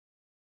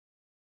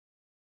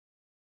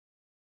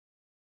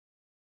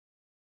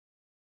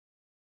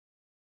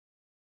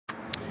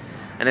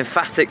An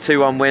emphatic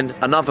 2-1 win,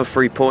 another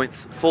 3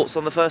 points. Thoughts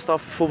on the first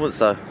half performance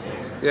though?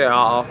 Yeah,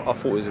 I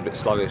thought it was a bit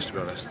sluggish, to be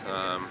honest.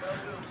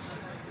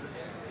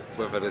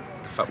 Whether the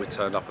fact we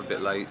turned up a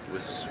bit late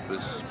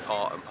was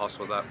part and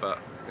parcel of that, but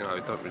you know,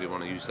 don't really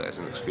want to use that as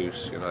an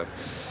excuse. You know,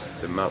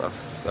 the amount of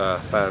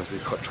fans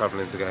we've got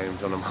travelling to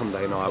games on a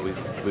Monday night,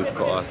 we've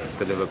got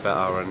to deliver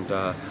better, and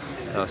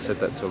I said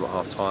that to them at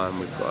half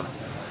time.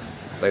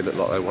 They look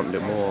like they wanted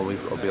it more, and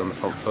we've got to be on the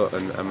front foot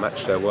and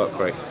match their work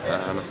rate,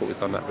 and I thought we've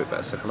done that a bit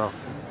better second half.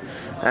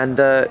 And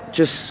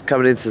just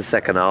coming into the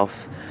second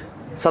half,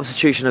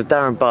 substitution of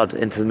Darren Budd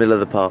into the middle of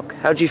the park.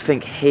 How do you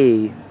think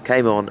he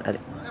came on and,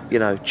 you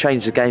know,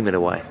 changed the game in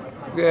a way?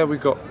 Yeah, we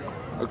got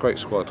a great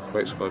squad.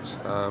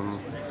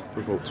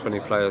 We brought 20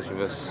 players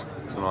with us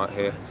tonight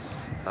here,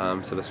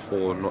 so there's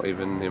 4 not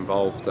even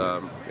involved.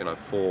 You know,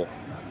 4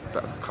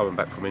 that are coming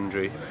back from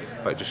injury,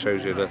 but it just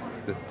shows you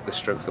the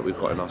strength that we've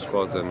got in our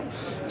squad. And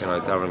you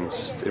know,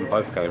 Darren's in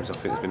both games, I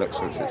think, has been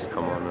excellent since he's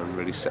come on and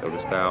really settled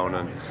us down,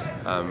 and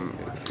a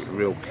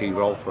real key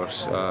role for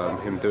us,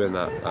 him doing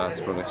that,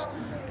 to be honest.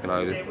 You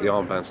know, the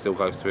armband still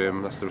goes to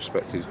him. That's the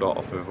respect he's got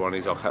off of everyone.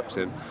 He's our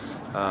captain,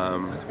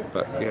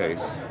 but yeah,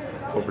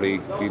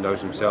 he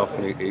knows himself,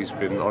 and he's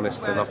been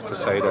honest enough to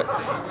say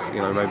that, you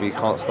know, maybe he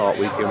can't start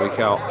week in, week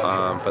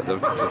out, but the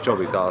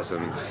job he does,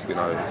 and you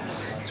know,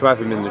 to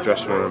have him in the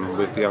dressing room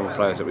with the young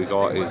players that we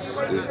got is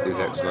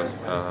excellent.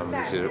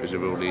 He's a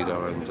real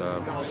leader, and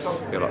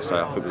yeah, like I say,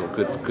 I think we've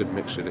got a good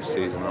mixture this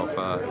season of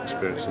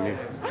experience and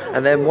youth.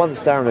 And then once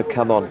Darren had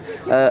come on,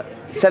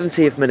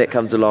 70th minute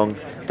comes along,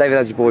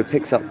 David Adjiboye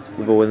picks up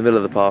the ball in the middle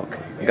of the park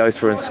and goes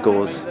through and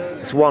scores.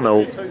 It's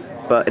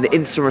 1-0, but an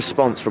instant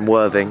response from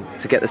Worthing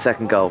to get the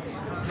second goal.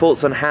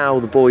 Thoughts on how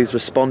the boys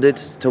responded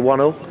to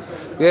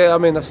 1-0? Yeah, I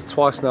mean, that's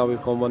twice now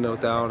we've gone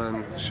 1-0 down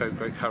and showed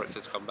great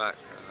character to come back.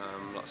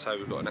 Like I say,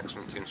 we've got an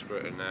excellent team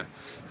spirit in there,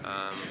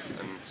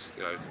 and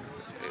you know,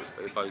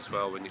 it bodes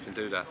well when you can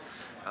do that.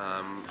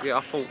 Yeah,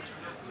 I thought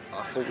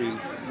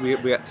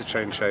we had to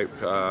change shape,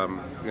 you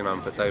know,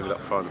 and put David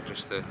up front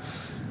just to,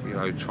 you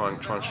know, try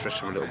and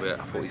stretch him a little bit.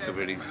 I thought he could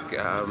really get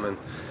at him, and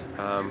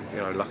you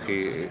know,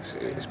 lucky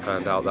it's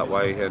panned out that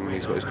way, and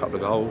he's got his couple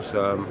of goals.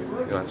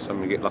 You know, some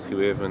we get lucky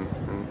with, and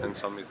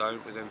some we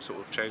don't with them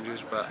sort of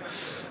changes. But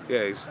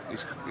yeah, he's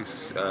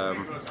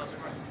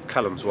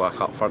Callum's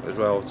work up front as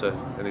well,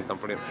 and he's done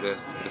brilliant for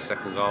the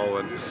second goal.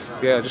 And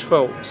yeah, I just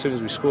felt as soon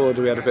as we scored,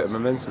 we had a bit of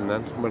momentum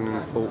then. When we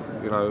thought,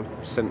 you know,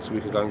 since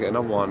we could go and get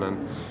another one,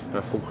 and you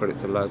know, full credit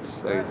to the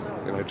lads, they,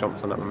 you know,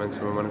 jumped on that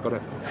momentum and went and got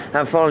it.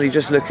 And finally,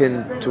 just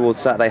looking towards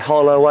Saturday,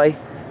 Harlow away.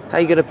 How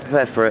are you going to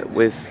prepare for it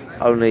with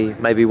only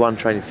maybe one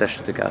training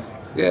session to go?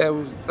 Yeah,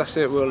 well, that's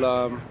it. We'll,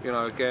 you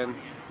know, again,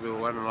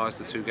 we'll analyse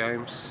the 2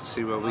 games,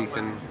 see where we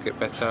can get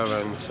better,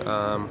 and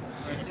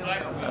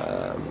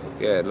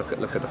yeah, look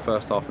at the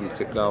first half in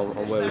particular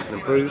on where we can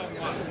improve,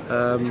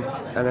 and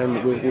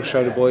then we'll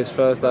show the boys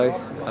Thursday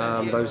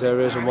those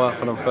areas and work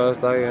on them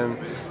Thursday, and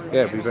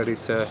yeah, be ready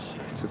to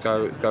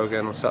go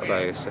again on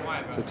Saturday. It's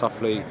a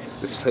tough league,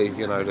 this league.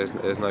 You know,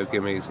 there's no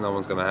gimmies. No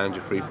one's going to hand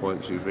you 3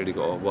 points. You've really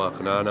got to work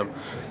and earn them.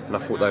 And I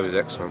thought they was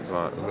excellent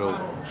tonight. A real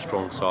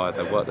strong side.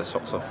 They work their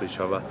socks off for each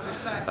other.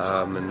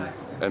 And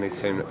any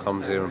team that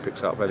comes here and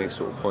picks up any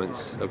sort of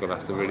points, they're going to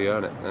have to really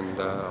earn it.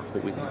 And I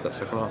thought we did that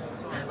second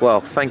half.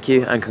 Well, thank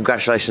you and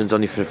congratulations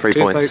on you for the 3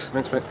 Cheers, points.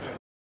 Thanks, mate.